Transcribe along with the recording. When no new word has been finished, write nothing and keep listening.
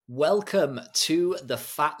Welcome to the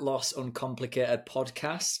Fat Loss Uncomplicated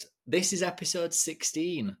podcast. This is episode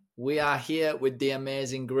 16. We are here with the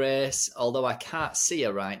amazing Grace. Although I can't see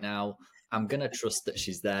her right now, I'm going to trust that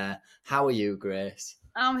she's there. How are you, Grace?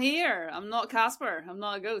 I'm here. I'm not Casper. I'm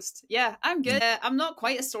not a ghost. Yeah, I'm good. I'm not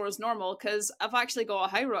quite as sore as normal because I've actually got a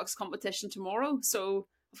high rocks competition tomorrow. So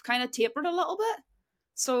I've kind of tapered a little bit.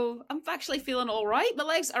 So I'm actually feeling all right. My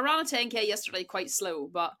legs, I ran a 10K yesterday quite slow,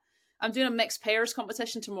 but I'm doing a mixed pairs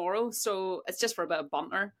competition tomorrow. So it's just for a bit of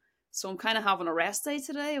banter. So I'm kind of having a rest day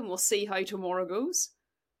today and we'll see how tomorrow goes.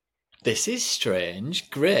 This is strange.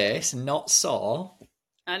 Grace, not sore.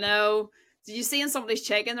 I know. Did you see in somebody's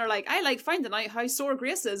check-in? They're like, I like finding out how sore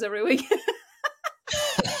Grace is every week.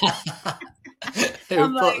 Who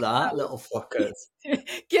I'm put like, that, little fuckers?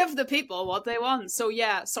 Give the people what they want. So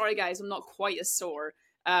yeah, sorry guys, I'm not quite as sore.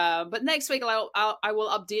 But next week I will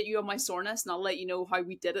update you on my soreness and I'll let you know how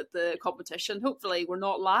we did at the competition. Hopefully we're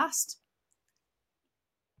not last.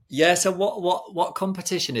 Yeah, so what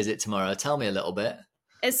competition is it tomorrow? Tell me a little bit.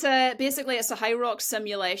 It's basically a high rocks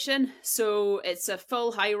simulation. So it's a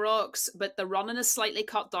full high rocks, but the running is slightly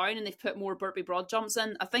cut down and they've put more burpee broad jumps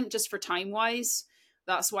in. I think just for time wise,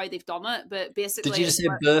 that's why they've done it. But basically, did you just say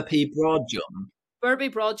burpee broad jump? Burpee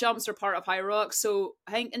broad jumps are part of high rocks. So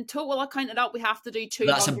I think in total, I counted up, we have to do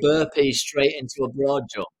 200. That's a burpee straight into a broad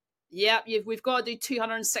jump. Yep, we've got to do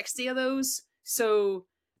 260 of those. So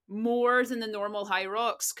more than the normal high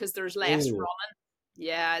rocks because there's less running.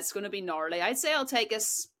 Yeah, it's going to be gnarly. I'd say it'll take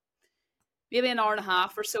us maybe an hour and a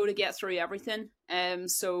half or so to get through everything.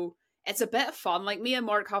 So it's a bit of fun. Like me and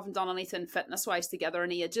Mark haven't done anything fitness-wise together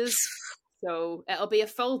in ages. So it'll be a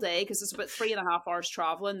full day because it's about 3.5 hours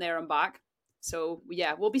traveling there and back. So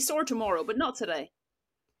yeah, we'll be sore tomorrow, but not today.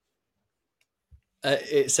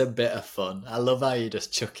 It's a bit of fun. I love how you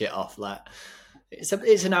just chuck it off like it's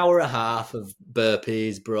an hour and a half of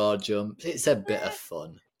burpees, broad jumps. It's a bit of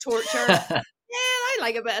fun. Torture. Yeah, I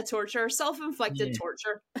like a bit of torture. Self-inflicted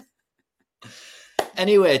torture.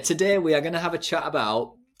 Anyway, today we are going to have a chat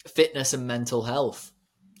about fitness and mental health.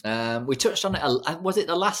 We touched on it. Was it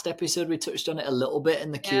the last episode? We touched on it a little bit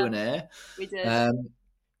in the Q&A. We did.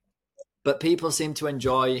 But people seem to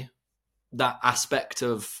enjoy that aspect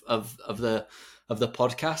of the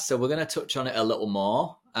podcast, so we're going to touch on it a little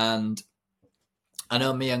more. And I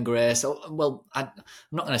know me and Grace, well, I'm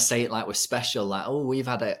not going to say it like we're special, like, oh, we've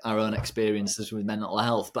had our own experiences with mental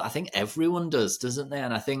health, but I think everyone does, doesn't they?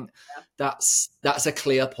 And I think that's a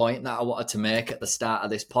clear point that I wanted to make at the start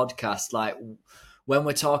of this podcast. Like, when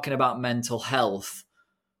we're talking about mental health,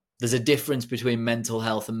 there's a difference between mental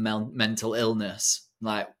health and mental illness.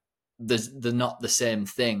 Like, they're not the same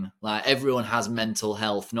thing. Like, everyone has mental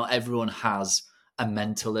health. Not everyone has a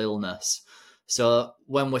mental illness. So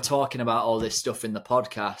when we're talking about all this stuff in the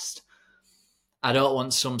podcast, I don't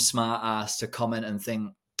want some smart ass to comment and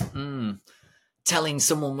think, telling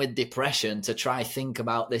someone with depression to try think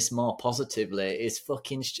about this more positively is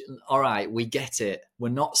fucking... All right, we get it. We're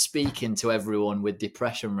not speaking to everyone with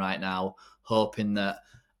depression right now, hoping that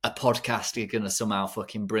a podcast is going to somehow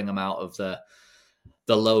fucking bring them out of the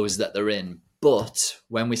lows that they're in. But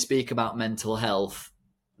when we speak about mental health,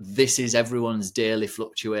 this is everyone's daily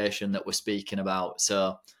fluctuation that we're speaking about.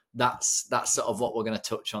 So that's sort of what we're going to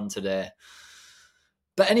touch on today.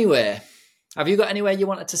 But anyway, have you got anywhere you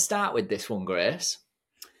wanted to start with this one, Grace?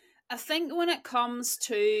 I think when it comes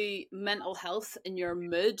to mental health and your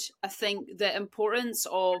mood, I think the importance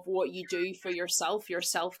of what you do for yourself, your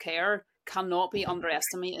self-care, cannot be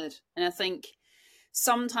underestimated. And I think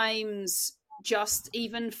sometimes just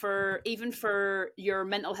even for your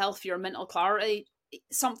mental health, your mental clarity,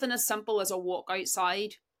 something as simple as a walk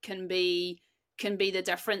outside can be the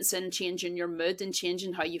difference in changing your mood and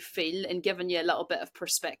changing how you feel and giving you a little bit of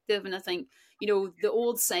perspective. And I think, the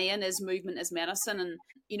old saying is movement is medicine.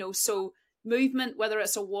 And, so movement, whether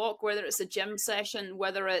it's a walk, whether it's a gym session,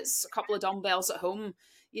 whether it's a couple of dumbbells at home,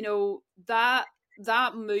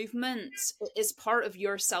 that movement is part of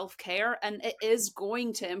your self-care and it is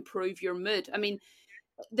going to improve your mood. I mean,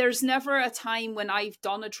 there's never a time when I've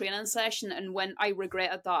done a training session and when I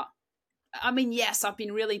regretted that. I mean, yes, I've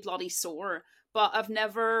been really bloody sore, but I've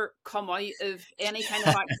never come out of any kind of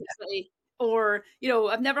activity or,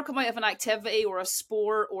 I've never come out of an activity or a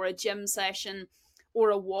sport or a gym session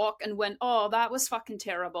or a walk and went, oh, that was fucking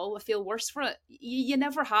terrible. I feel worse for it. You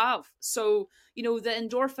never have. So, the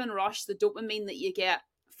endorphin rush, the dopamine that you get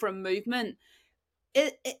from movement,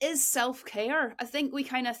 it is self-care. I think we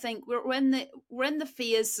kind of think we're in the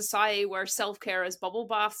phase society where self-care is bubble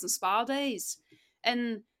baths and spa days.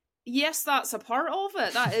 And yes, that's a part of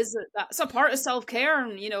it. That's a part of self-care.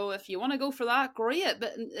 And, if you want to go for that, great.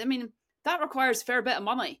 But I mean, that requires a fair bit of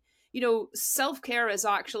money. You know, self-care is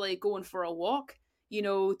actually going for a walk, you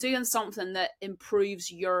know, doing something that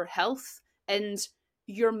improves your health, and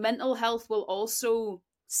your mental health will also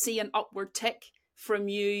see an upward tick from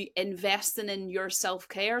you investing in your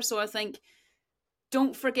self-care. So I think,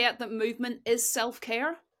 don't forget that movement is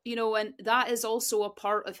self-care, you know, and that is also a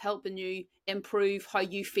part of helping you improve how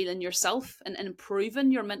you feel in yourself, and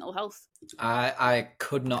improving your mental health. I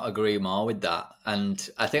could not agree more with that. And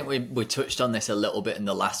I think we touched on this a little bit in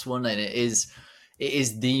the last one, and it is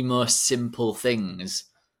the most simple things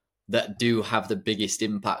that do have the biggest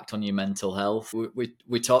impact on your mental health.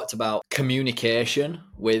 We talked about communication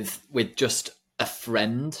with just a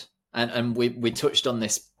friend, and we touched on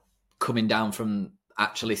this coming down from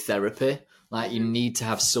actually therapy. Like, you Mm-hmm. need to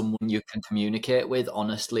have someone you can communicate with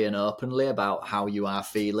honestly and openly about how you are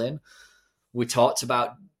feeling. We talked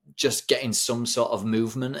about just getting some sort of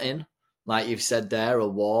movement in, like you've said there, a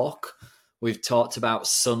walk. We've talked about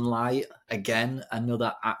sunlight, again,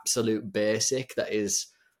 another absolute basic that is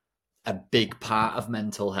a big part of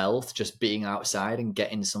mental health, just being outside and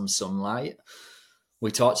getting some sunlight.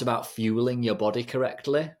 We talked about fueling your body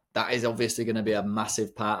correctly. That is obviously going to be a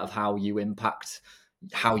massive part of how you impact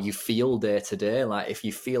how you feel day to day. Like, if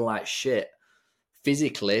you feel like shit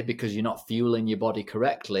physically because you're not fueling your body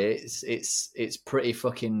correctly, it's pretty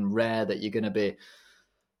fucking rare that you're going to be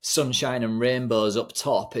sunshine and rainbows up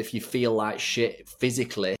top if you feel like shit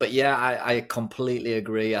physically. But yeah, I completely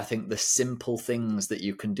agree. I think the simple things that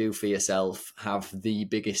you can do for yourself have the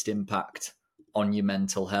biggest impact on your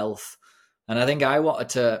mental health. And I think I wanted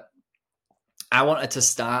to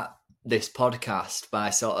start this podcast by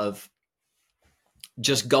sort of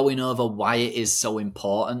just going over why it is so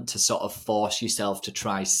important to sort of force yourself to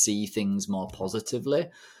try see things more positively.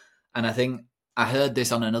 And I think I heard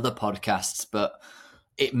this on another podcast, but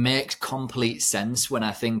it makes complete sense when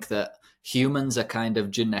I think that humans are kind of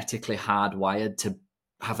genetically hardwired to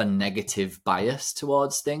have a negative bias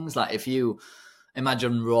towards things. Like, if you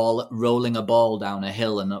imagine rolling a ball down a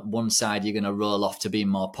hill, and at one side you're going to roll off to being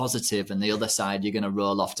more positive, and the other side you're going to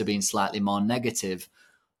roll off to being slightly more negative.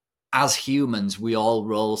 As humans, we all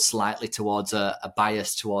roll slightly towards a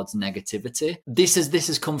bias towards negativity. This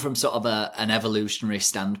has come from sort of an evolutionary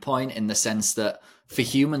standpoint, in the sense that for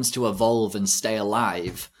humans to evolve and stay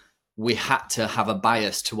alive, we had to have a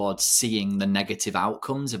bias towards seeing the negative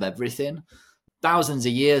outcomes of everything. Thousands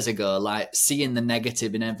of years ago, like, seeing the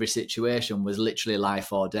negative in every situation was literally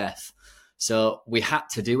life or death. So we had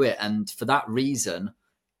to do it. And for that reason,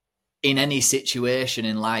 in any situation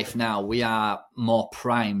in life now, we are more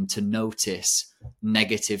primed to notice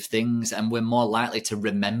negative things, and we're more likely to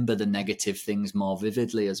remember the negative things more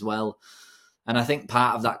vividly as well. And I think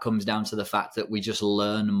part of that comes down to the fact that we just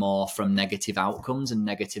learn more from negative outcomes and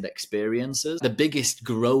negative experiences. The biggest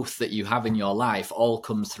growth that you have in your life all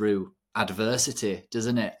comes through adversity,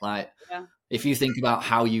 doesn't it? Like, Yeah. if you think about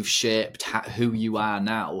how you've shaped who you are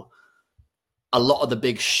now, a lot of the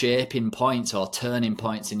big shaping points or turning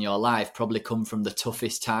points in your life probably come from the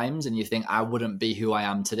toughest times, and you think, I wouldn't be who I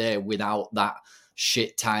am today without that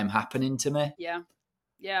shit time happening to me. Yeah.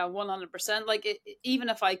 Yeah, 100%. Like, even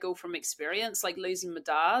if I go from experience, like losing my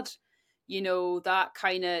dad, you know, that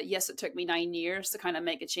kind of, yes, it took me 9 years to kind of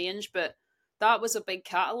make a change, but that was a big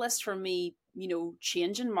catalyst for me, you know,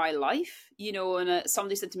 changing my life, you know. And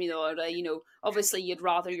somebody said to me the other day, you know, obviously you'd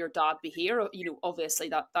rather your dad be here, you know, obviously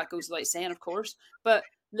that goes without saying, of course, but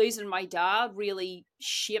losing my dad really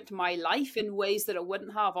shaped my life in ways that it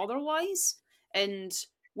wouldn't have otherwise. And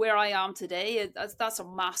where I am today, that's a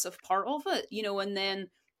massive part of it, you know. And then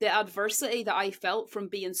the adversity that I felt from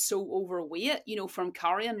being so overweight, you know, from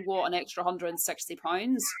carrying what, an extra 160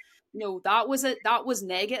 pounds, you know, that was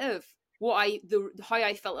negative. How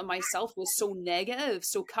I felt in myself was so negative.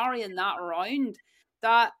 So carrying that around,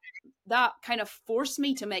 that that kind of forced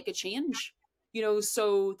me to make a change. You know,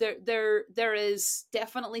 so there is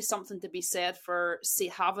definitely something to be said for, say,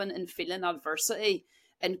 having and feeling adversity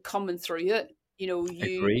and coming through it. You know,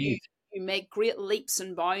 Agreed. you make great leaps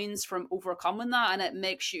and bounds from overcoming that, and it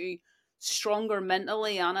makes you stronger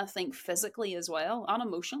mentally, and I think physically as well, and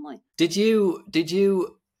emotionally. Did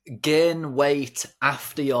you gain weight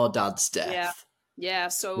after your dad's Yeah. death? Yeah.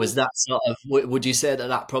 Was So that sort of, would you say that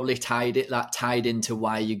that probably tied into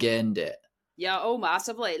why you gained it? yeah, oh,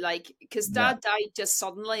 massively. Like, because Yeah. dad died just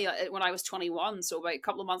suddenly when I was 21. So about a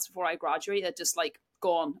couple of months before I graduated, just like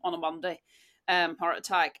gone on a Monday, heart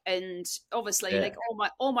attack. And obviously, Yeah. like,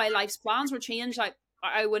 all my life's plans were changed. Like,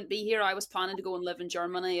 I wouldn't be here. I was planning to go and live in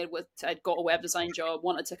Germany. I'd got a web design job,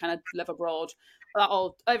 wanted to kind of live abroad.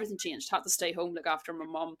 Everything changed. Had to stay home, look after my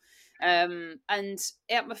mum, and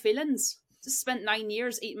ate my feelings. spent 9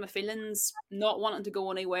 years eating my feelings, not wanting to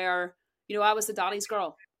go anywhere. You know, I was the daddy's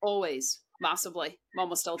girl, always, massively. Mum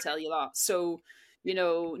will still tell you that. So, you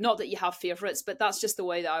know, not that you have favourites, but that's just the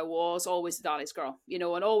way that I was, always the daddy's girl, you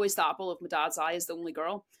know, and always the apple of my dad's eye as the only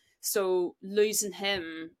girl. So losing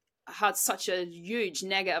him had such a huge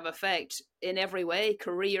negative effect in every way,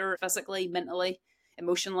 career, physically, mentally,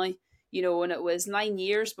 emotionally, you know, and it was 9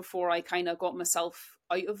 years before I kind of got myself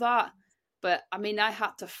out of that. But I mean, I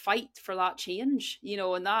had to fight for that change, you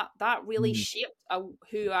know, and that really Mm. shaped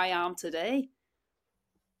who I am today.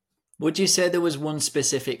 Would you say there was one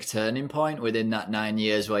specific turning point within that 9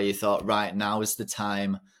 years where you thought, right, now is the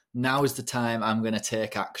time, I'm going to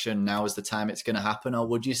take action, now is the time it's going to happen? Or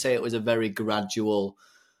would you say it was a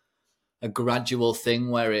gradual thing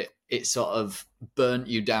where it sort of burnt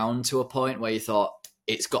you down to a point where you thought,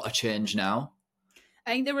 it's got to change now?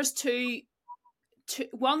 I think there was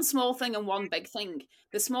one small thing and one big thing.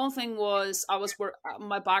 The small thing was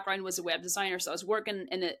my background was a web designer, so I was working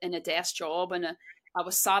in a desk job, and I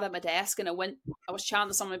was sat at my desk, and I was chatting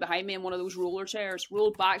to someone behind me in one of those roller chairs,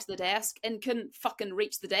 rolled back to the desk, and couldn't fucking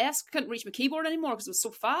reach the desk, couldn't reach my keyboard anymore because it was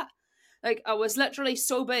so fat. Like, I was literally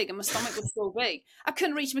so big, and my stomach was so big, I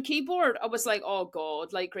couldn't reach my keyboard. I was like, oh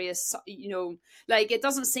God, like, Grace, you know, like, it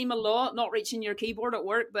doesn't seem a lot not reaching your keyboard at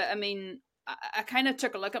work, but I mean, I kind of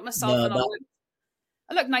took a look at myself, No, and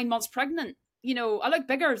I look 9 months pregnant. You know, I look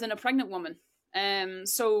bigger than a pregnant woman.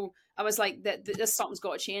 So I was like, this something's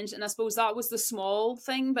got to change. And I suppose that was the small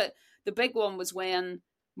thing, but the big one was when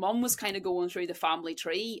Mum was kind of going through the family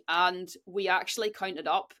tree, and we actually counted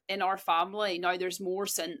up in our family. Now there's more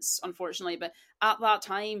since, unfortunately, but at that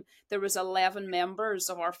time there was 11 members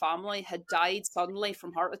of our family had died suddenly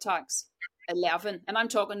from heart attacks. 11, and I'm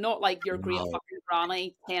talking not like your great wow. fucking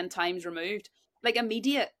granny 10 times removed, like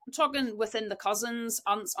immediate. I'm talking within the cousins,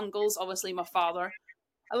 aunts, uncles, obviously my father.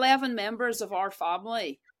 11 members of our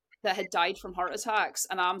family that had died from heart attacks,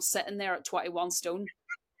 and I'm sitting there at 21 stone.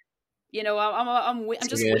 You know, I'm It's a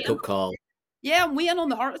just wake waiting. up call. Yeah, I'm waiting on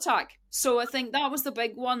the heart attack. So I think that was the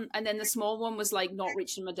big one, and then the small one was like not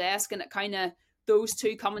reaching my desk, and it kind of, those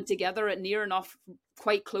two coming together at near enough,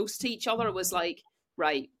 quite close to each other, was like,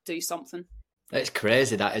 right, do something. It's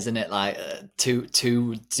crazy, that, isn't it? Like,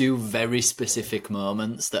 two very specific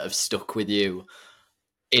moments that have stuck with you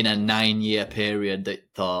in a 9 year period that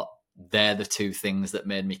thought, they're the two things that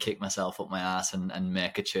made me kick myself up my ass and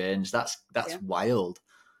make a change. That's Yeah. wild.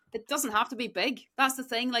 It doesn't have to be big. That's the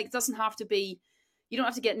thing. Like, it doesn't have to be, you don't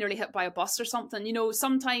have to get nearly hit by a bus or something. You know,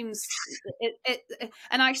 sometimes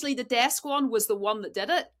and actually the desk one was the one that did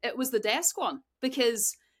it. It was the desk one,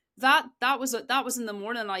 because that was in the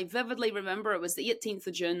morning. I vividly remember it was the 18th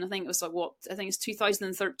of June. I think it was like, what, I think it's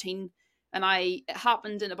 2013. And it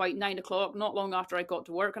happened in about 9 o'clock, not long after I got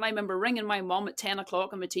to work. And I remember ringing my mom at 10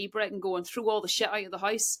 o'clock on my tea break and going, through all the shit out of the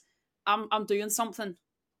house, I'm doing something.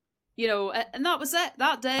 You know, and that was it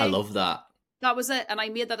that I day. love that. That was it. And I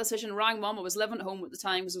made that decision, rang Mum. I was living at home at the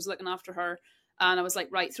time because I was looking after her. And I was like,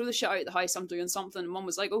 right, throw the shit out of the house, I'm doing something. And Mum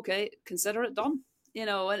was like, okay, consider it done. You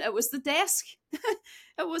know, and it was the desk.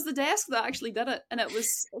 It was the desk that actually did it. And it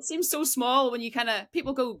seems so small when you kind of,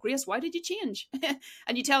 people go, Grace, why did you change?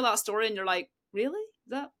 And you tell that story and you're like, really?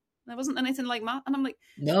 That wasn't anything like that? And I'm like,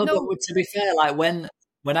 No, but no. to be fair, like, when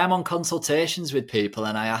I'm on consultations with people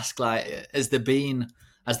and I ask, like, has there been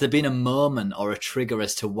a moment or a trigger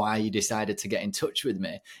as to why you decided to get in touch with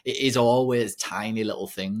me? It is always tiny little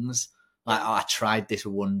things. Like, Yeah. oh, I tried this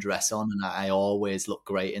one dress on and I always look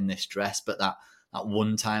great in this dress, but that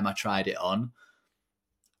one time I tried it on,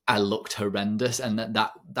 I looked horrendous, and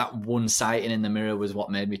that one sighting in the mirror was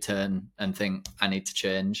what made me turn and think, I need to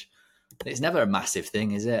change. It's never a massive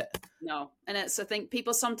thing, is it? No, and I think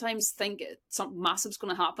people sometimes think something massive's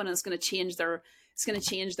going to happen and it's going to change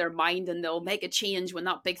their mind, and they'll make a change when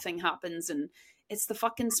that big thing happens. And it's the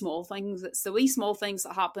fucking small things. It's the wee small things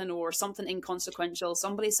that happen, or something inconsequential.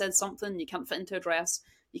 Somebody said something, you can't fit into a dress,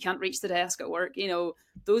 you can't reach the desk at work. You know,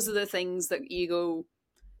 those are the things that you go,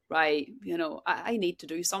 right, you know, I need to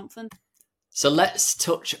do something. So let's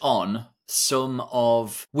touch on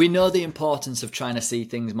we know the importance of trying to see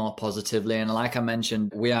things more positively. And like I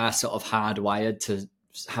mentioned, we are sort of hardwired to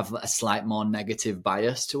have a slight more negative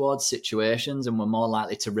bias towards situations, and we're more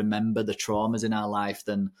likely to remember the traumas in our life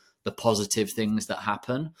than the positive things that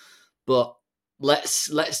happen. But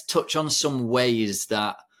let's touch on some ways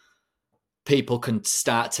that people can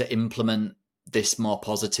start to implement this more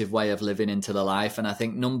positive way of living into their life. And I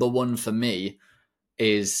think number one for me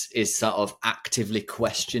is sort of actively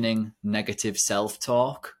questioning negative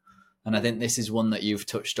self-talk. And I think this is one that you've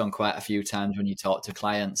touched on quite a few times when you talk to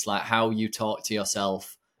clients, like how you talk to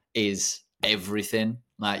yourself is everything.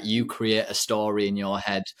 Like, you create a story in your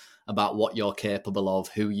head about what you're capable of,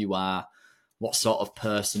 who you are, what sort of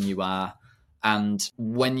person you are. And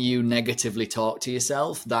when you negatively talk to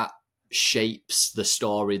yourself, that shapes the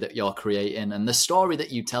story that you're creating. And the story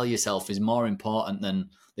that you tell yourself is more important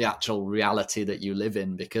than the actual reality that you live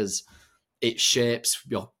in, because it shapes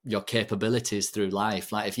your capabilities through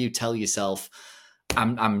life. Like, if you tell yourself,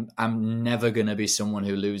 I'm never going to be someone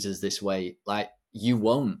who loses this weight, like, you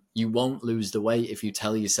won't lose the weight if you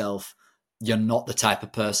tell yourself you're not the type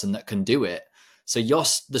of person that can do it. So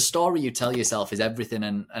the story you tell yourself is everything,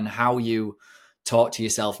 and how you talk to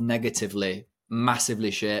yourself negatively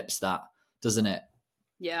massively shapes that, doesn't it?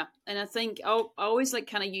 Yeah, and I think I always like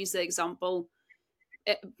kind of use the example.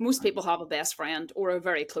 Most people have a best friend or a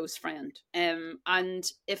very close friend,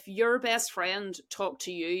 and if your best friend talked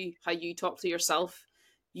to you how you talk to yourself,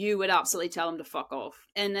 you would absolutely tell them to fuck off.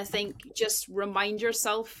 And I think just remind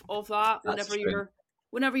yourself of that That's whenever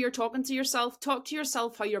true. you're talking to yourself. Talk to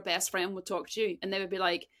yourself how your best friend would talk to you, and they would be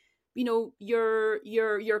like,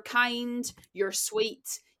 you're kind, you're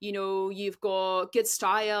sweet, you've got good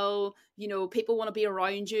style, people want to be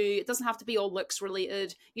around you. It doesn't have to be all looks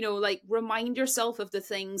related. Like, remind yourself of the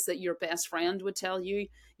things that your best friend would tell you,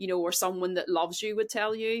 or someone that loves you would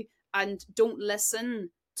tell you, and don't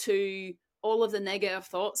listen to all of the negative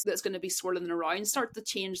thoughts that's going to be swirling around. Start to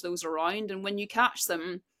change those around, and when you catch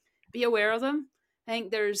them, be aware of them. I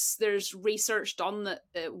think there's research done that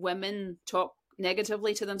women talk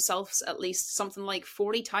negatively to themselves at least something like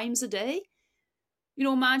 40 times a day.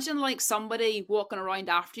 Imagine like somebody walking around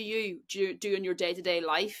after you doing your day-to-day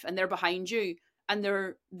life, and they're behind you, and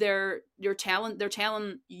they're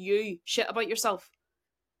telling you shit about yourself.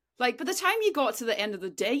 Like, by the time you got to the end of the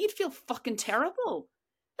day, you'd feel fucking terrible.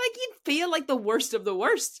 Like, you'd feel like the worst of the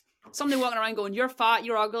worst. Somebody walking around going, you're fat,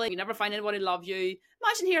 you're ugly, you never find anybody love you.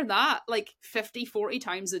 Imagine hearing that like 50, 40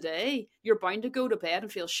 times a day. You're bound to go to bed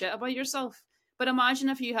and feel shit about yourself. But imagine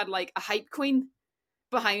if you had like a hype queen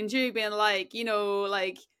behind you being like,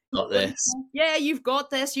 like, Got what, this. yeah, you've got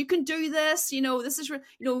this, you can do this, this is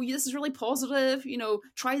this is really positive,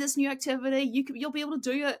 try this new activity, you'll be able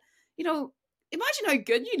to do it. Imagine how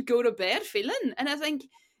good you'd go to bed feeling. And I think,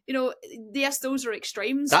 yes, those are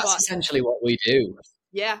extremes, That's but essentially what we do.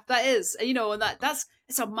 yeah, that is, and that's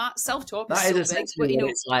self-talk is That is so big. essentially But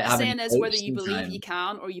what it's like the having saying a is, whether coach you believe sometimes. you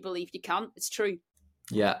can or you believe you can't, it's true.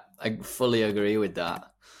 Yeah, I fully agree with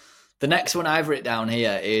that. The next one I've written down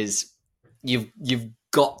here is you've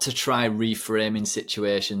got to try reframing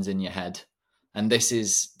situations in your head. And this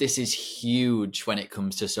is huge when it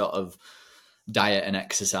comes to sort of diet and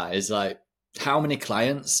exercise. Like, how many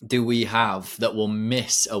clients do we have that will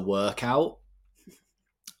miss a workout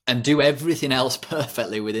and do everything else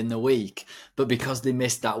perfectly within the week, but because they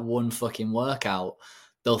missed that one fucking workout,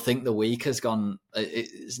 they'll think the week has gone,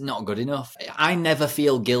 it's not good enough. I never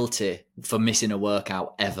feel guilty for missing a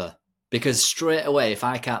workout ever, because straight away, if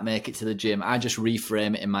I can't make it to the gym, I just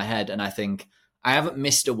reframe it in my head and I think, I haven't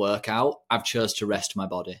missed a workout, I've chose to rest my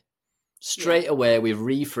body. Yeah, Straight away, we've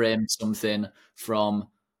reframed something from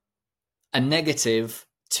a negative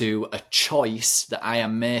to a choice that I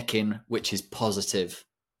am making, which is positive,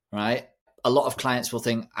 right? A lot of clients will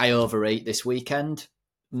think, I overate this weekend.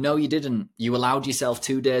 No, you didn't. You allowed yourself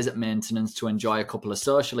 2 days at maintenance to enjoy a couple of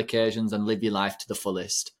social occasions and live your life to the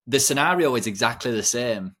fullest. The scenario is exactly the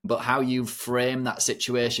same, but how you frame that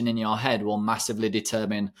situation in your head will massively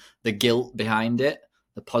determine the guilt behind it,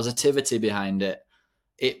 the positivity behind it.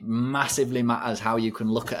 It massively matters how you can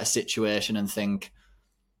look at a situation and think,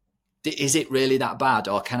 is it really that bad,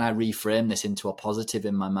 or can I reframe this into a positive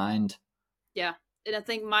in my mind? yeah. And I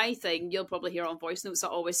think my thing, you'll probably hear on voice notes, I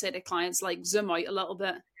always say to clients, like, zoom out a little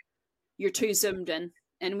bit. You're too zoomed in.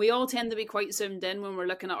 And we all tend to be quite zoomed in when we're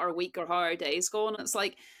looking at our week or how our day's going. It's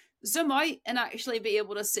like, zoom out and actually be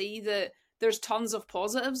able to see that there's tons of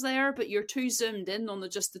positives there, but you're too zoomed in on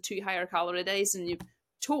just the 2 higher calorie days, and you've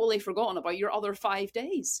totally forgotten about your other 5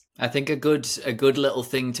 days. I think a good little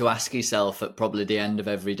thing to ask yourself at probably the end of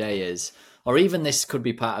every day is, or even this could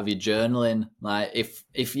be part of your journaling. Like,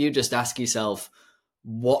 if you just ask yourself,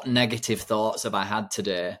 what negative thoughts have I had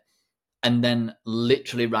today? And then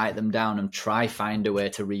literally write them down and try find a way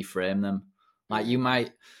to reframe them. Like, you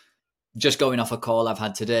might, just going off a call I've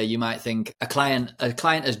had today, you might think a client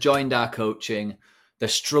has joined our coaching. They're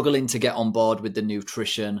struggling to get on board with the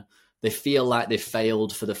nutrition. They feel like they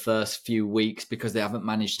failed for the first few weeks because they haven't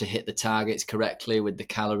managed to hit the targets correctly with the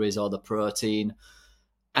calories or the protein.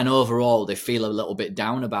 And overall, they feel a little bit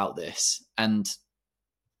down about this. And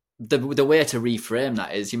the way to reframe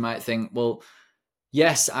that is, you might think, well,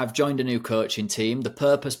 yes, I've joined a new coaching team. The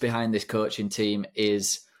purpose behind this coaching team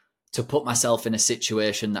is to put myself in a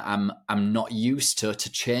situation that I'm not used to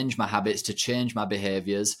change my habits, to change my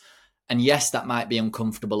behaviors. And yes, that might be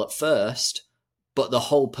uncomfortable at first, but the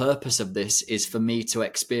whole purpose of this is for me to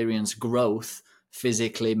experience growth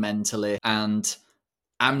physically, mentally, and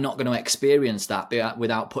I'm not going to experience that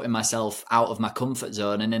without putting myself out of my comfort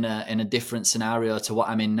zone and in a different scenario to what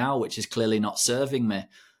I'm in now, which is clearly not serving me.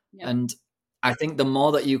 Yep. And I think the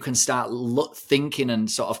more that you can start thinking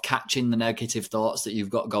and sort of catching the negative thoughts that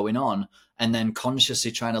you've got going on, and then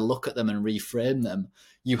consciously trying to look at them and reframe them,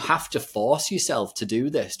 you have to force yourself to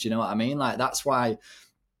do this. Do you know what I mean? Like, that's why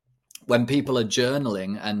when people are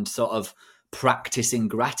journaling and sort of practicing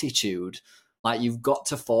gratitude, like, you've got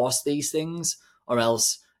to force these things, or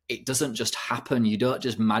else it doesn't just happen. You don't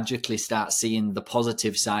just magically start seeing the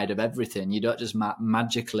positive side of everything. You don't just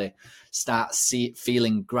magically start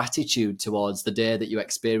feeling gratitude towards the day that you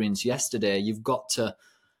experienced yesterday. You've got to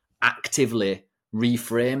actively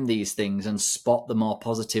reframe these things and spot the more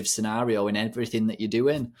positive scenario in everything that you're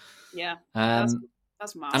doing. Yeah, that's Um,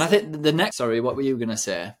 that's and I massive. think the next, sorry, what were you going to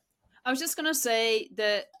say? I was just gonna say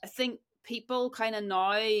that I think people kind of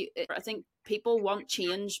now, I think people want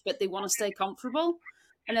change, but they want to stay comfortable.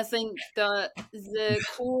 And I think the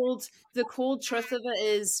cold truth of it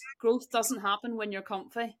is growth doesn't happen when you're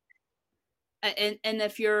comfy. And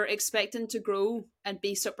if you're expecting to grow and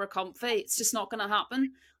be super comfy, it's just not going to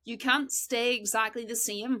happen. You can't stay exactly the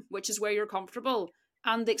same, which is where you're comfortable,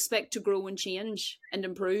 and expect to grow and change and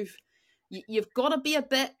improve. You've got to be a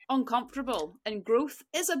bit uncomfortable, and growth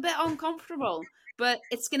is a bit uncomfortable, but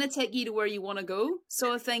it's going to take you to where you want to go.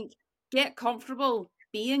 So I think get comfortable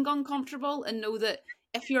being uncomfortable, and know that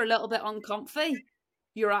if you're a little bit uncomfy,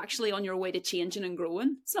 you're actually on your way to changing and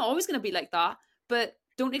growing. It's not always going to be like that, but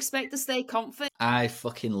don't expect to stay comfy. I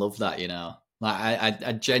fucking love that, you know. Like,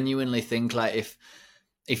 I genuinely think, like,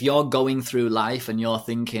 if you're going through life and you're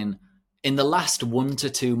thinking, in the last 1 to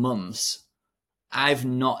 2 months, I've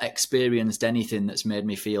not experienced anything that's made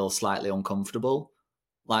me feel slightly uncomfortable.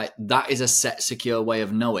 Like, that is a set, secure way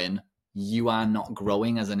of knowing you are not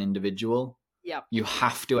growing as an individual. Yeah. You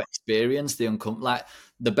have to experience the uncomfortable. Like,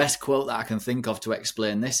 the best quote that I can think of to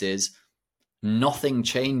explain this is, nothing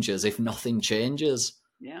changes if nothing changes.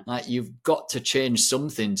 Yeah. Like, you've got to change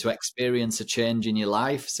something to experience a change in your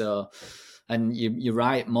life. So, and you're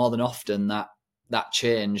right, more than often that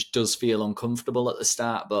change does feel uncomfortable at the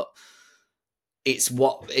start, but it's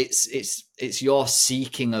your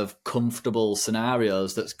seeking of comfortable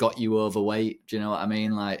scenarios that's got you overweight. Do you know what I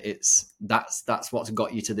mean? Like, that's what's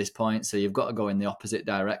got you to this point. So you've got to go in the opposite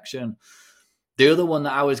direction. The other one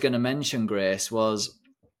that I was going to mention, Grace, was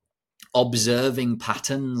observing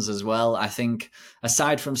patterns as well. I think,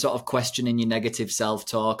 aside from sort of questioning your negative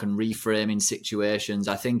self-talk and reframing situations,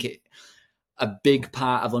 I think a big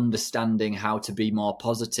part of understanding how to be more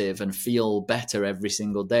positive and feel better every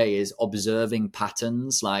single day is observing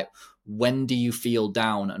patterns. Like, when do you feel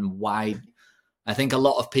down and why? I think a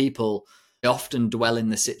lot of people, they often dwell in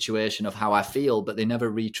the situation of how I feel, but they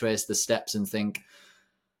never retrace the steps and think,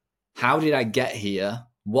 how did I get here?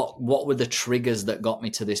 What were the triggers that got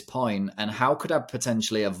me to this point? And how could I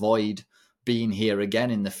potentially avoid being here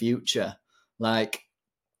again in the future? Like,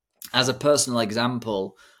 as a personal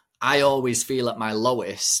example, I always feel at my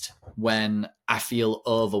lowest when I feel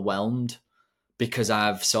overwhelmed because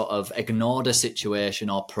I've sort of ignored a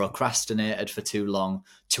situation or procrastinated for too long,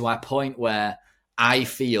 to a point where I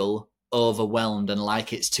feel overwhelmed and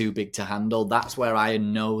like it's too big to handle. That's where I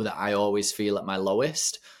know that I always feel at my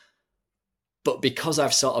lowest. But because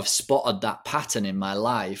I've sort of spotted that pattern in my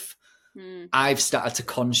life, I've started to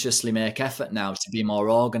consciously make effort now to be more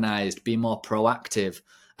organized, be more proactive,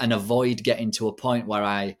 and avoid getting to a point where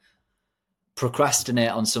I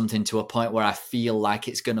procrastinate on something to a point where I feel like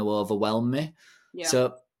it's going to overwhelm me. Yeah.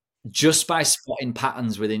 So just by spotting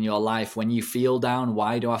patterns within your life, when you feel down,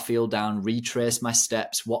 why do I feel down? Retrace my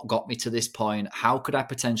steps. What got me to this point? How could I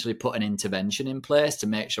potentially put an intervention in place to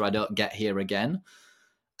make sure I don't get here again?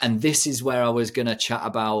 And this is where I was going to chat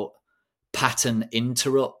about pattern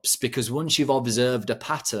interrupts, because once you've observed a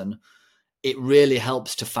pattern, it really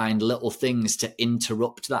helps to find little things to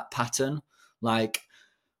interrupt that pattern. Like,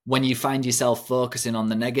 when you find yourself focusing on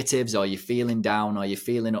the negatives, or you're feeling down, or you're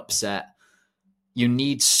feeling upset, you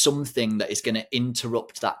need something that is going to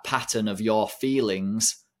interrupt that pattern of your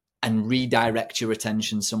feelings and redirect your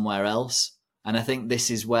attention somewhere else. And I think this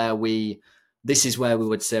is where we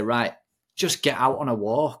would say, right, just get out on a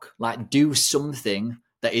walk, like, do something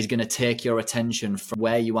that is going to take your attention from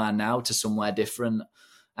where you are now to somewhere different.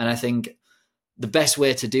 And I think the best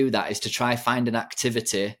way to do that is to try find an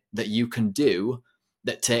activity that you can do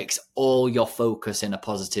that takes all your focus in a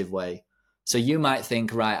positive way. So you might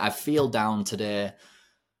think, right, I feel down today.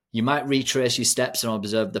 You might retrace your steps and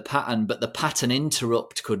observe the pattern, but the pattern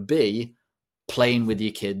interrupt could be playing with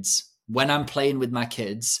your kids. When I'm playing with my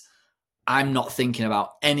kids, I'm not thinking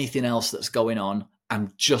about anything else that's going on.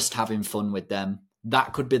 I'm just having fun with them.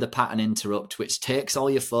 That could be the pattern interrupt, which takes all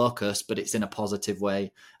your focus, but it's in a positive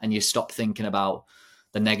way. And you stop thinking about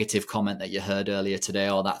the negative comment that you heard earlier today,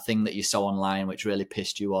 or that thing that you saw online, which really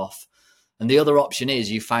pissed you off. And the other option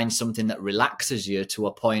is you find something that relaxes you to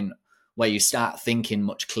a point where you start thinking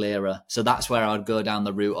much clearer. So that's where I'd go down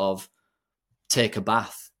the route of take a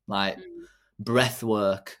bath, like breath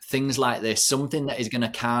work, things like this, something that is going to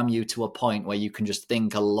calm you to a point where you can just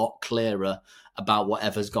think a lot clearer about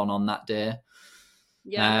whatever's gone on that day.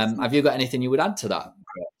 Yeah. Have you got anything you would add to that?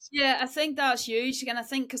 Yeah, I think that's huge. And I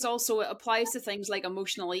think because also it applies to things like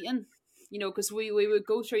emotional eating, because we would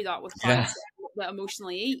go through that with Yeah. clients that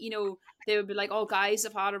emotionally eat. They would be like, oh, guys,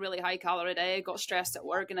 I've had a really high calorie day, got stressed at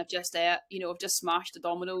work, and I've just ate, I've just smashed a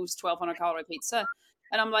Domino's 1,200 calorie pizza.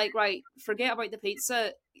 And I'm like, right, forget about the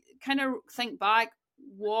pizza. Kind of think back,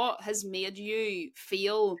 what has made you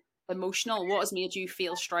feel emotional? What has made you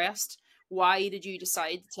feel stressed? Why did you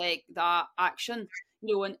decide to take that action?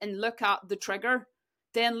 And look at the trigger,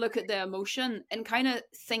 then look at the emotion and kind of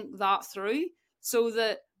think that through so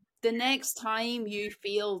that the next time you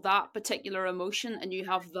feel that particular emotion and you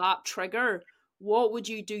have that trigger, what would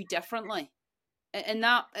you do differently? And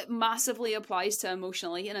that it massively applies to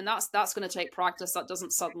emotional eating, and that's going to take practice. That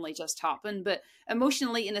doesn't suddenly just happen. But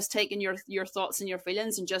emotional eating is taking your thoughts and your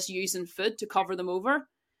feelings and just using food to cover them over,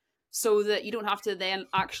 so that you don't have to then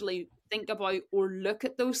actually think about or look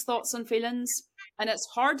at those thoughts and feelings. And it's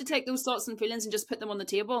hard to take those thoughts and feelings and just put them on the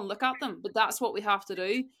table and look at them, but that's what we have to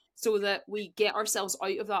do so that we get ourselves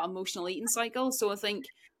out of that emotional eating cycle. So I think,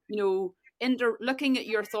 looking at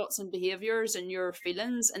your thoughts and behaviors and your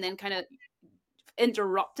feelings and then kind of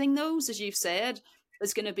interrupting those, as you've said,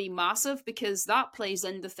 is going to be massive, because that plays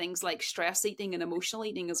into things like stress eating and emotional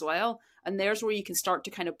eating as well. And there's where you can start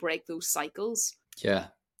to kind of break those cycles. Yeah.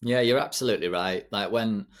 Yeah, you're absolutely right. Like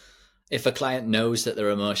if a client knows that they're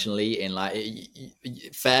emotionally eating, like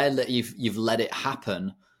fair that you've let it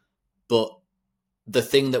happen, but the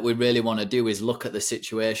thing that we really want to do is look at the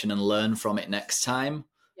situation and learn from it next time.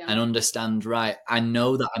 Yeah. And understand, right, I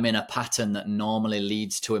know that I'm in a pattern that normally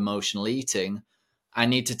leads to emotional eating. I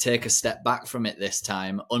need to take a step back from it this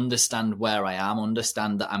time, understand where I am,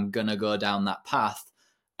 understand that I'm going to go down that path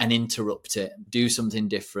and interrupt it, do something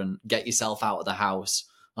different, get yourself out of the house.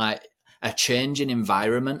 Like a change in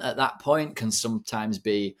environment at that point can sometimes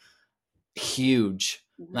be huge.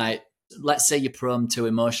 Mm-hmm. Like, let's say you're prone to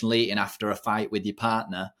emotional eating after a fight with your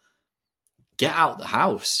partner. Get out the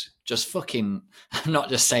house. Just fucking, I'm not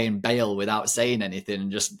just saying bail without saying anything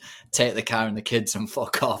and just take the car and the kids and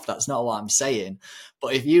fuck off. That's not what I'm saying.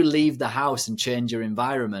 But if you leave the house and change your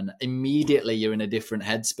environment, immediately you're in a different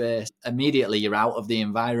headspace. Immediately you're out of the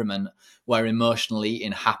environment where emotional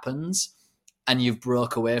eating happens and you've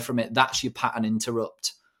broke away from it. That's your pattern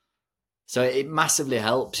interrupt. So it massively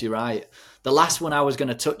helps, you're right. The last one I was going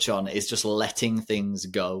to touch on is just letting things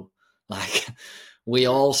go. Like, we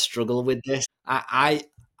all struggle with this.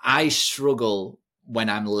 I struggle when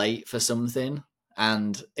I'm late for something,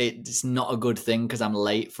 and it's not a good thing because I'm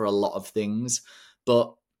late for a lot of things.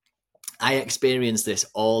 But I experience this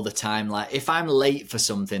all the time. Like, if I'm late for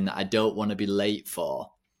something that I don't want to be late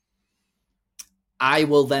for, I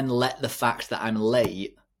will then let the fact that I'm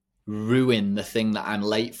late ruin the thing that I'm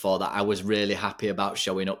late for that I was really happy about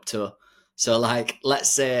showing up to. So, like, let's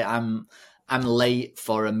say I'm late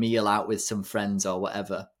for a meal out with some friends or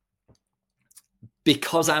whatever.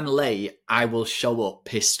 Because I'm late, I will show up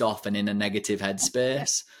pissed off and in a negative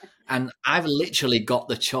headspace. And I've literally got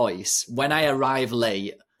the choice. When I arrive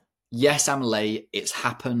late, yes, I'm late, it's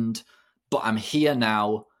happened, but I'm here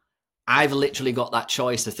now. I've literally got that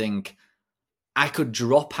choice to think, I could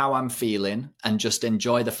drop how I'm feeling and just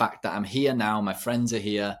enjoy the fact that I'm here now, my friends are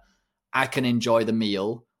here, I can enjoy the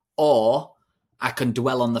meal, or I can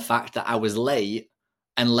dwell on the fact that I was late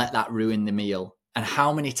and let that ruin the meal. And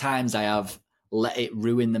how many times I have let it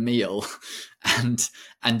ruin the meal and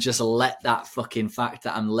just let that fucking fact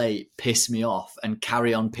that I'm late piss me off and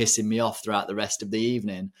carry on pissing me off throughout the rest of the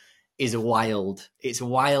evening is wild. It's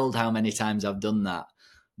wild how many times I've done that.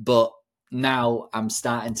 But now I'm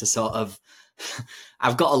starting to sort of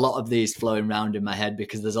I've got a lot of these flowing around in my head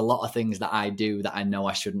because there's a lot of things that I do that I know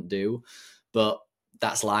I shouldn't do, but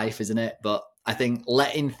that's life, isn't it? But I think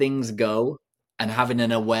letting things go and having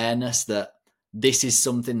an awareness that this is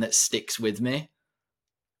something that sticks with me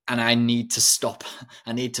I need to stop.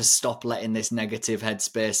 I need to stop letting this negative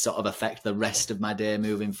headspace sort of affect the rest of my day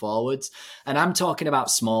moving forwards. And I'm talking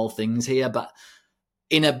about small things here, but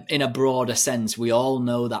in a broader sense, we all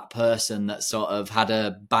know that person that sort of had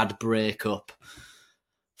a bad breakup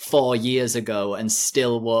 4 years ago and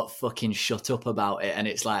still won't fucking shut up about it. And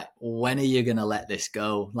it's like, when are you going to let this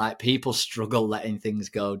go? Like, people struggle letting things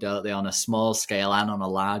go, don't they, on a small scale and on a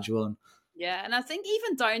large one? Yeah, and I think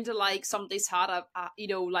even down to like somebody's had a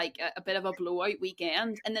bit of a blowout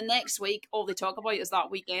weekend, and the next week all they talk about is that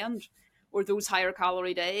weekend or those higher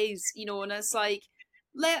calorie days, and it's like,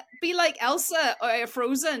 let be like Elsa or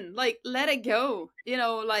Frozen, like let it go,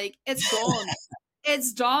 like it's gone,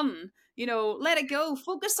 it's done, let it go.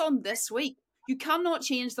 Focus on this week. You cannot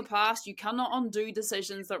change the past. You cannot undo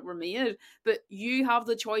decisions that were made, but you have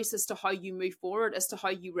the choice as to how you move forward, as to how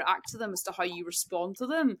you react to them, as to how you respond to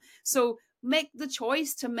them. So make the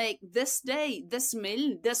choice to make this day, this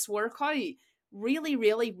meal, this workout really,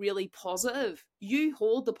 really, really positive. You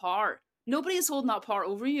hold the power. Nobody is holding that power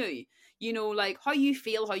over you. Like how you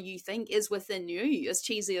feel, how you think is within you, as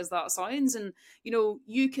cheesy as that sounds. And,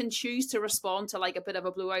 you can choose to respond to like a bit of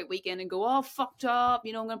a blowout weekend and go, oh, fucked up,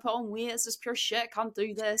 I'm going to put on weight. This is pure shit. Can't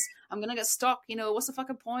do this. I'm going to get stuck. What's the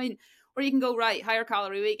fucking point? Or you can go, right, higher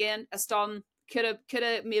calorie weekend. It's done. Could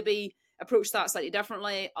have maybe approached that slightly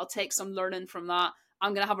differently. I'll take some learning from that.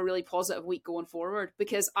 I'm going to have a really positive week going forward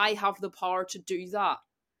because I have the power to do that.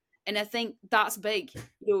 And I think that's big.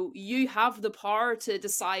 You have the power to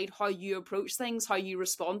decide how you approach things, how you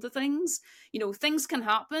respond to things. Things can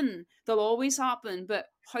happen. They'll always happen. But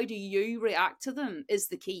how do you react to them is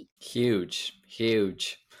the key. Huge,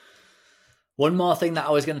 huge. One more thing that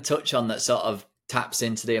I was going to touch on that sort of taps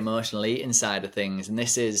into the emotional eating side of things. And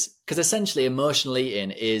this is because essentially emotional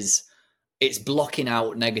eating it's blocking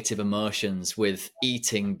out negative emotions with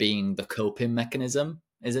eating being the coping mechanism,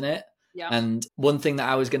 isn't it? Yeah. And one thing that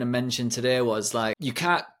I was going to mention today was like, you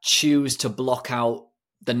can't choose to block out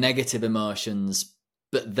the negative emotions,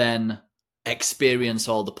 but then experience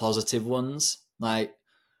all the positive ones. Like,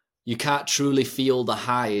 you can't truly feel the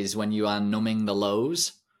highs when you are numbing the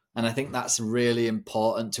lows. And I think that's really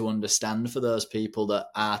important to understand for those people that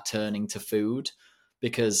are turning to food,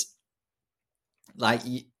 because like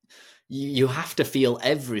you have to feel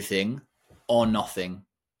everything or nothing.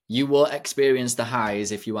 You won't experience the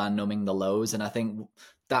highs if you are numbing the lows. And I think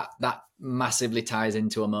that massively ties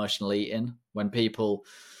into emotional eating. When people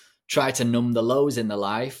try to numb the lows in their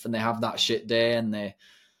life and they have that shit day and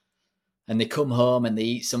they come home and they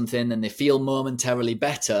eat something and they feel momentarily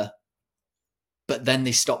better, but then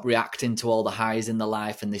they stop reacting to all the highs in their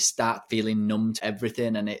life and they start feeling numb to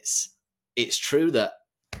everything. And it's true that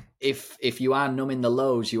if you are numbing the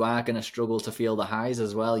lows, you are going to struggle to feel the highs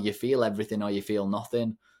as well. You feel everything or you feel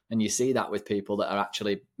nothing. And you see that with people that are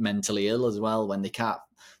actually mentally ill as well, when they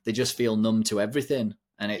just feel numb to everything.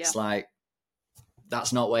 And it's like,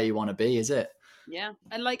 that's not where you want to be, is it? Yeah.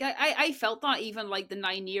 And like, I felt that even like the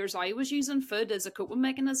 9 years I was using food as a coping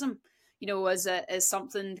mechanism, as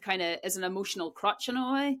something kind of as an emotional crutch in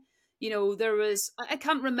a way. I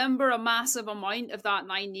can't remember a massive amount of that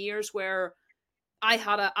 9 years where I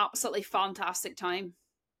had an absolutely fantastic time.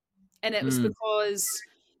 And it was because,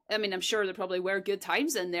 I mean, I'm sure there probably were good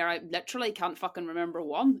times in there. I literally can't fucking remember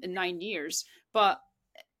one in 9 years. But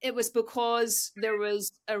it was because there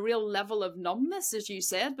was a real level of numbness, as you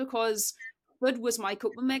said, because food was my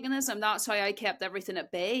coping mechanism. That's how I kept everything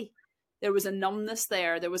at bay. There was a numbness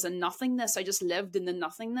there. There was a nothingness. I just lived in the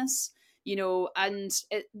nothingness, and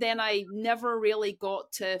then I never really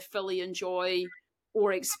got to fully enjoy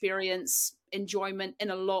or experience enjoyment in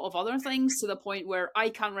a lot of other things, to the point where I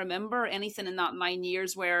can't remember anything in that 9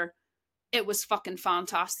 years where it was fucking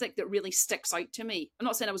fantastic that really sticks out to me. I'm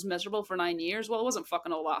not saying I was miserable for 9 years. Well, I wasn't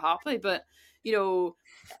fucking all that happy, but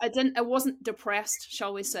I wasn't depressed,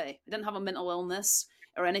 shall we say. I didn't have a mental illness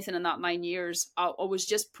or anything in that 9 years. I was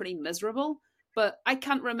just pretty miserable. But I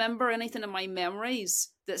can't remember anything in my memories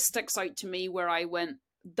that sticks out to me where I went,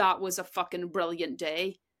 that was a fucking brilliant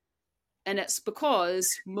day. And it's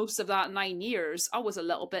because most of that 9 years, I was a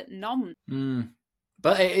little bit numb.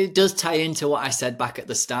 But it does tie into what I said back at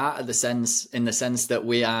the start, in the sense that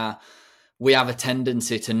we have a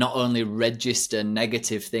tendency to not only register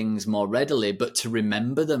negative things more readily, but to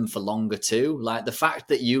remember them for longer too. Like the fact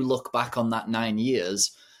that you look back on that 9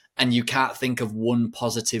 years and you can't think of one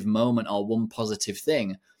positive moment or one positive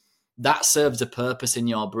thing, that serves a purpose in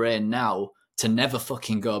your brain now to never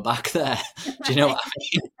fucking go back there. Do you know what I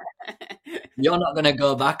mean? You're not going to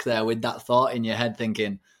go back there with that thought in your head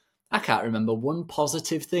thinking, I can't remember one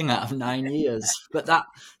positive thing out of 9 years, but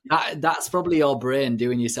that's probably your brain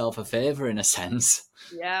doing yourself a favor in a sense.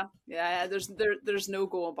 Yeah. There's no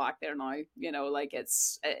going back there now. Like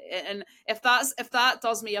and if that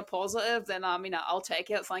does me a positive, then I mean I'll take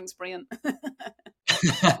it. Thanks, Brian.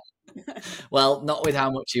 Well, not with how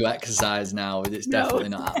much you exercise now. It's No. definitely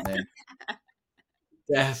not happening.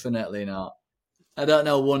 Definitely not. I don't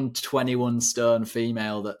know one 21 stone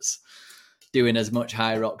female that's doing as much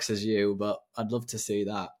high rocks as you, but I'd love to see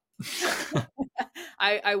that.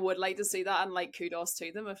 I would like to see that, and like kudos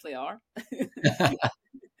to them if they are.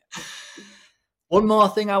 One more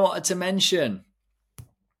thing I wanted to mention: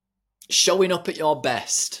 showing up at your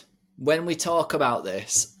best. When we talk about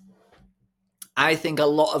this, I think a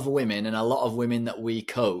lot of women and a lot of women that we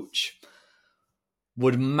coach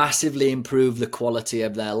would massively improve the quality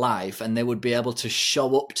of their life, and they would be able to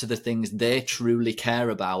show up to the things they truly care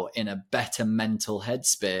about in a better mental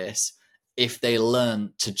headspace if they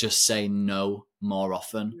learn to just say no more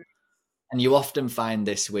often. And you often find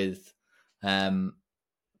this with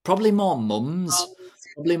probably more mums,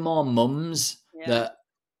 Yeah. that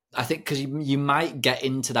I think, because you might get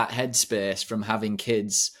into that headspace from having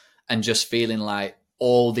kids and just feeling like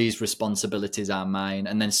all these responsibilities are mine.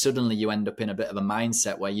 And then suddenly you end up in a bit of a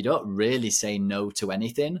mindset where you don't really say no to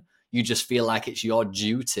anything. You just feel like it's your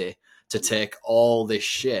duty to take all this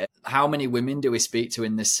shit. How many women do we speak to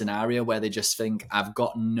in this scenario where they just think, I've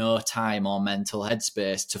got no time or mental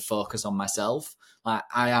headspace to focus on myself? Like,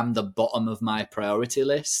 I am the bottom of my priority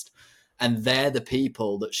list. And they're the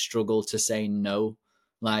people that struggle to say no.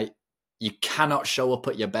 Like, you cannot show up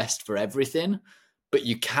at your best for everything, but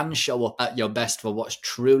you can show up at your best for what's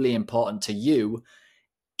truly important to you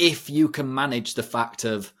if you can manage the fact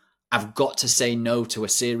of, I've got to say no to a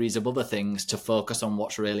series of other things to focus on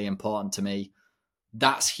what's really important to me.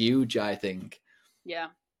 That's huge, I think. Yeah.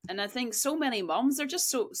 And I think so many moms, they're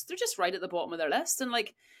just right at the bottom of their list. And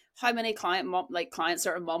like, how many clients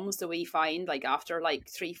that are moms do we find like after like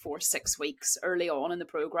 3, 4, 6 weeks early on in the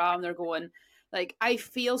program, they're going like, I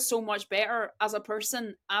feel so much better as a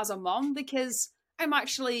person, as a mom, because I'm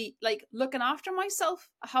actually like looking after myself.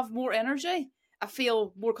 I have more energy. I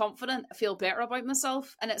feel more confident. I feel better about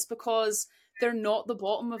myself. And it's because they're not the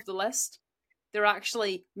bottom of the list. They're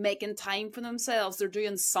actually making time for themselves. They're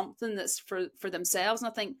doing something that's for themselves. And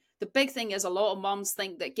I think the big thing is a lot of moms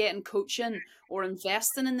think that getting coaching or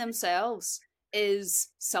investing in themselves is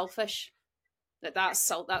selfish. That's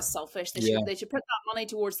selfish. They Yeah. should put that money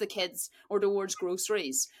towards the kids or towards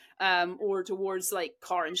groceries, or towards like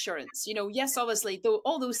car insurance. Yes, obviously, though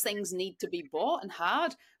all those things need to be bought and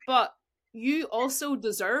had, but you also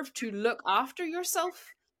deserve to look after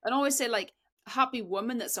yourself. And I always say, like, a happy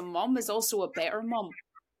woman that's a mom is also a better mom.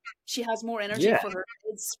 She has more energy Yeah. for her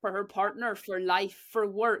kids, for her partner, for life, for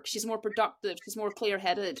work. She's more productive. She's more clear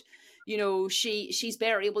headed. She's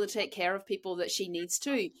better able to take care of people that she needs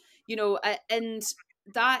to. And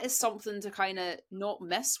that is something to kind of not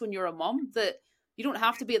miss when you're a mom. That you don't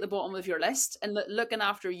have to be at the bottom of your list, and looking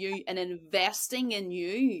after you and investing in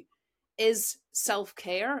you is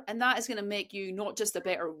self-care, and that is going to make you not just a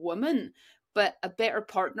better woman, but a better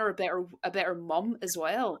partner, a better mum as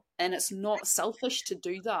well. And it's not selfish to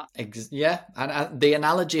do that. Yeah. And the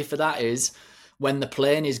analogy for that is when the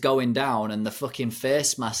plane is going down and the fucking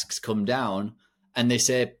face masks come down and they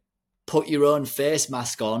say, put your own face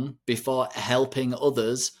mask on before helping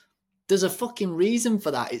others. There's a fucking reason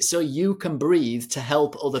for that. It's so you can breathe to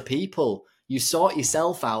help other people. You sort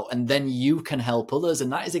yourself out and then you can help others.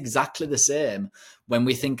 And that is exactly the same when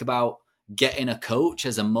we think about getting a coach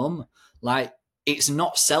as a mum. Like, it's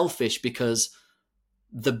not selfish, because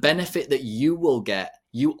the benefit that you will get,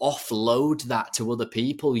 you offload that to other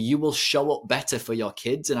people. You will show up better for your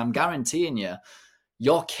kids. And I'm guaranteeing you,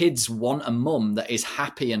 your kids want a mum that is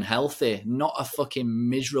happy and healthy, not a fucking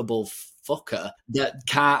miserable fucker that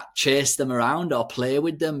can't chase them around or play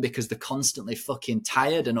with them because they're constantly fucking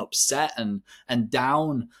tired and upset and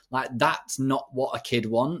down. Like, that's not what a kid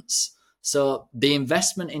wants. So the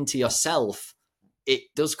investment into yourself,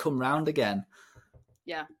 it does come round again.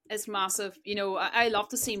 Yeah, it's massive. I love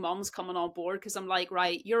to see moms coming on board, because I'm like,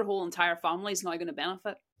 right, your whole entire family is now going to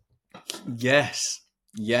benefit. Yes.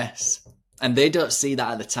 And they don't see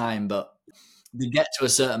that at the time, but they get to a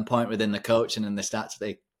certain point within the coaching and they start to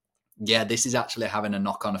think, yeah, this is actually having a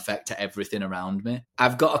knock-on effect to everything around me.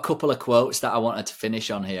 I've got a couple of quotes that I wanted to finish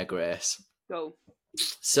on here, Grace. Go.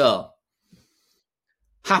 So,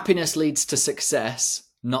 happiness leads to success,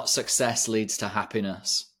 not success leads to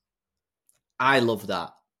happiness. I love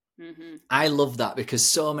that. Mm-hmm. I love that, because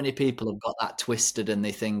so many people have got that twisted and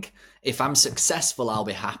they think, if I'm successful, I'll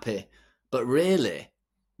be happy. But really,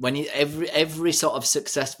 when every sort of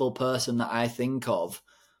successful person that I think of,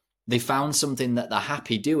 they found something that they're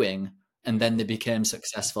happy doing, and then they became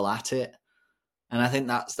successful at it. And I think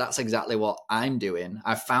that's exactly what I'm doing.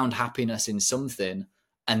 I've found happiness in something,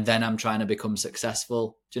 and then I'm trying to become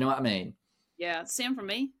successful. Do you know what I mean? Yeah, same for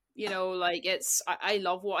me. Like I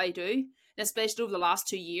love what I do, and especially over the last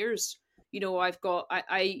 2 years.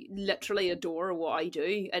 I literally adore what I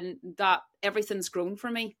do, and that everything's grown for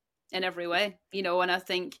me in every way. And I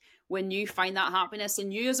think when you find that happiness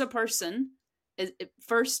in you as a person,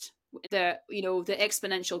 first the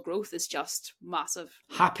exponential growth is just massive.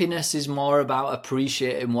 Happiness is more about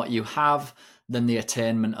appreciating what you have than the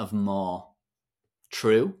attainment of more.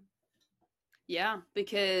 True? Yeah,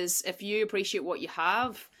 because if you appreciate what you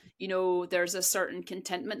have, there's a certain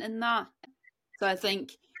contentment in that. So I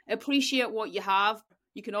think appreciate what you have.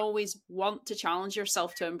 You can always want to challenge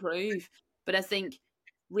yourself to improve, but I think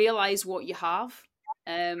realize what you have,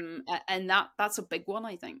 and that's a big one.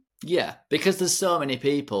 I think. Yeah, because there's so many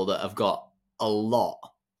people that have got a lot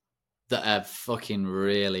that are fucking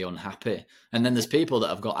really unhappy. And then there's people that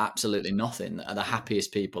have got absolutely nothing that are the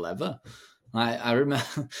happiest people ever. I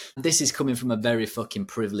remember this is coming from a very fucking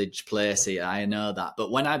privileged place here. I know that.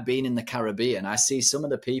 But when I've been in the Caribbean, I see some of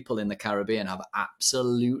the people in the Caribbean have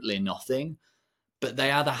absolutely nothing, but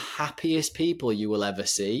they are the happiest people you will ever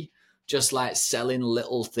see. Just like selling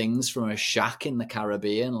little things from a shack in the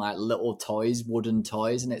Caribbean, like little toys, wooden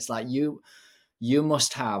toys. And it's like you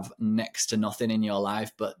must have next to nothing in your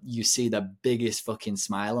life, but you see the biggest fucking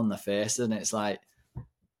smile on the face. And it's like,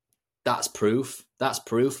 that's proof. That's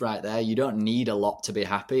proof right there. You don't need a lot to be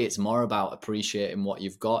happy. It's more about appreciating what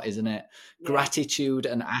you've got, isn't it? Yeah. Gratitude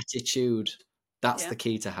and attitude. That's Yeah. the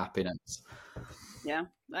key to happiness. Yeah.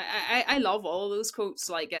 I love all those quotes.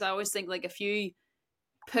 Like, I always think, like, if you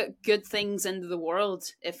put good things into the world,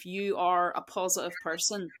 if you are a positive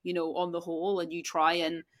person, on the whole, and you try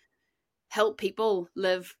and help people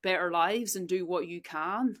live better lives and do what you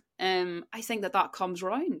can, I think that comes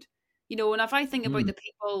round. And if I think about the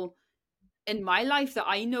people in my life that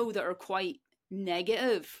I know that are quite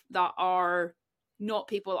negative, that are not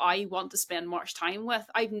people I want to spend much time with,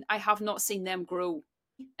 I have not seen them grow.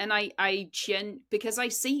 And because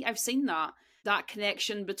I've seen that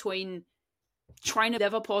connection between trying to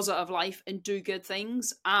live a positive life and do good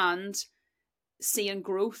things and seeing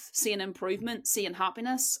growth, seeing improvement, seeing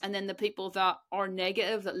happiness. And then the people that are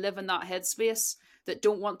negative, that live in that headspace, that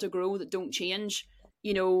don't want to grow, that don't change,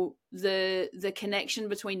 the connection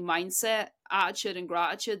between mindset, attitude, and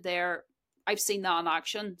gratitude there, I've seen that in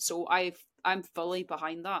action. So I'm fully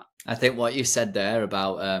behind that. I think what you said there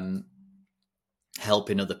about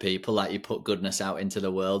helping other people, like you put goodness out into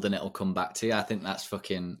the world and it'll come back to you. I think that's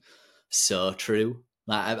fucking so true.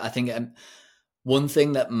 Like I think one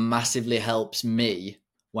thing that massively helps me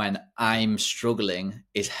when I'm struggling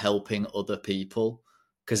is helping other people,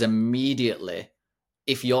 because immediately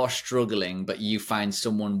if you're struggling but you find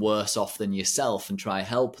someone worse off than yourself and try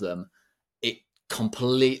help them, it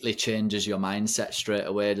completely changes your mindset straight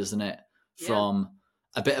away, doesn't it? From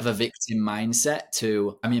a bit of a victim mindset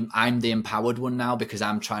to, I mean, I'm the empowered one now because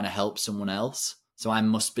I'm trying to help someone else. So I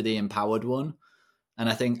must be the empowered one. And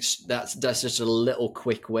I think that's just a little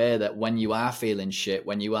quick way that when you are feeling shit,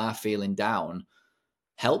 when you are feeling down,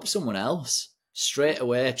 help someone else straight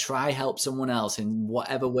away. Try help someone else in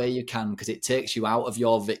whatever way you can, because it takes you out of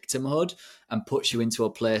your victimhood and puts you into a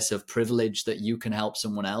place of privilege that you can help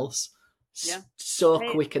someone else. Yeah. So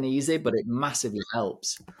quick and easy, but it massively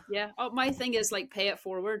helps. Yeah. Oh, my thing is, like, pay it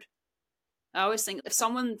forward. I always think if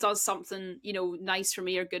someone does something, nice for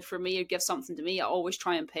me or good for me or gives something to me, I always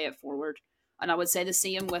try and pay it forward. And I would say the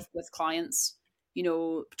same with clients.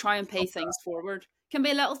 Try and pay things forward. Can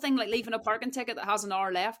be a little thing like leaving a parking ticket that has an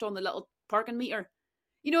hour left on the little parking meter.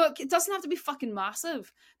 It doesn't have to be fucking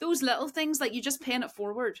massive. Those little things, like, you just paying it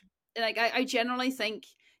forward. Like, I generally think,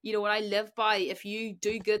 what I live by, if you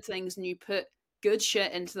do good things and you put good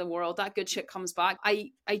shit into the world, that good shit comes back.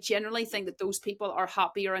 I generally think that those people are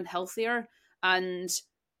happier and healthier and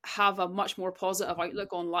have a much more positive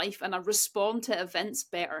outlook on life and respond to events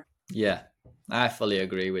better. Yeah, I fully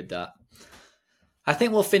agree with that. I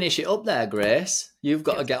think we'll finish it up there, Grace. You've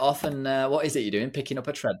got to get off and what is it you're doing? Picking up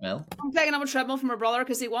a treadmill? I'm picking up a treadmill from my brother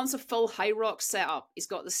because he wants a full high rock setup. He's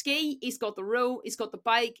got the ski, he's got the row, he's got the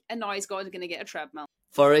bike, and now he's going to get a treadmill.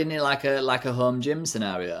 For in like a home gym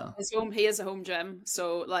scenario? He is a home gym.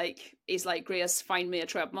 So, like, he's like, Grace, find me a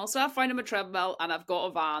treadmill. So I find him a treadmill and I've got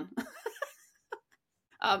a van.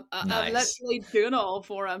 Nice. I'm literally doing it all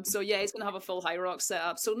for him. So yeah, he's going to have a full high rock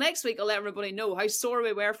setup. So next week I'll let everybody know how sore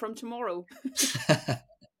we were from tomorrow.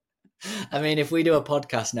 I mean, if we do a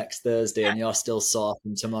podcast next Thursday and you're still sore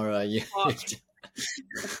from tomorrow, Fuck.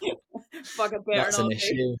 Fucking better that's an not be.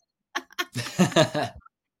 issue.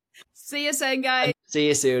 See you soon, guys. See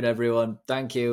you soon, everyone. Thank you.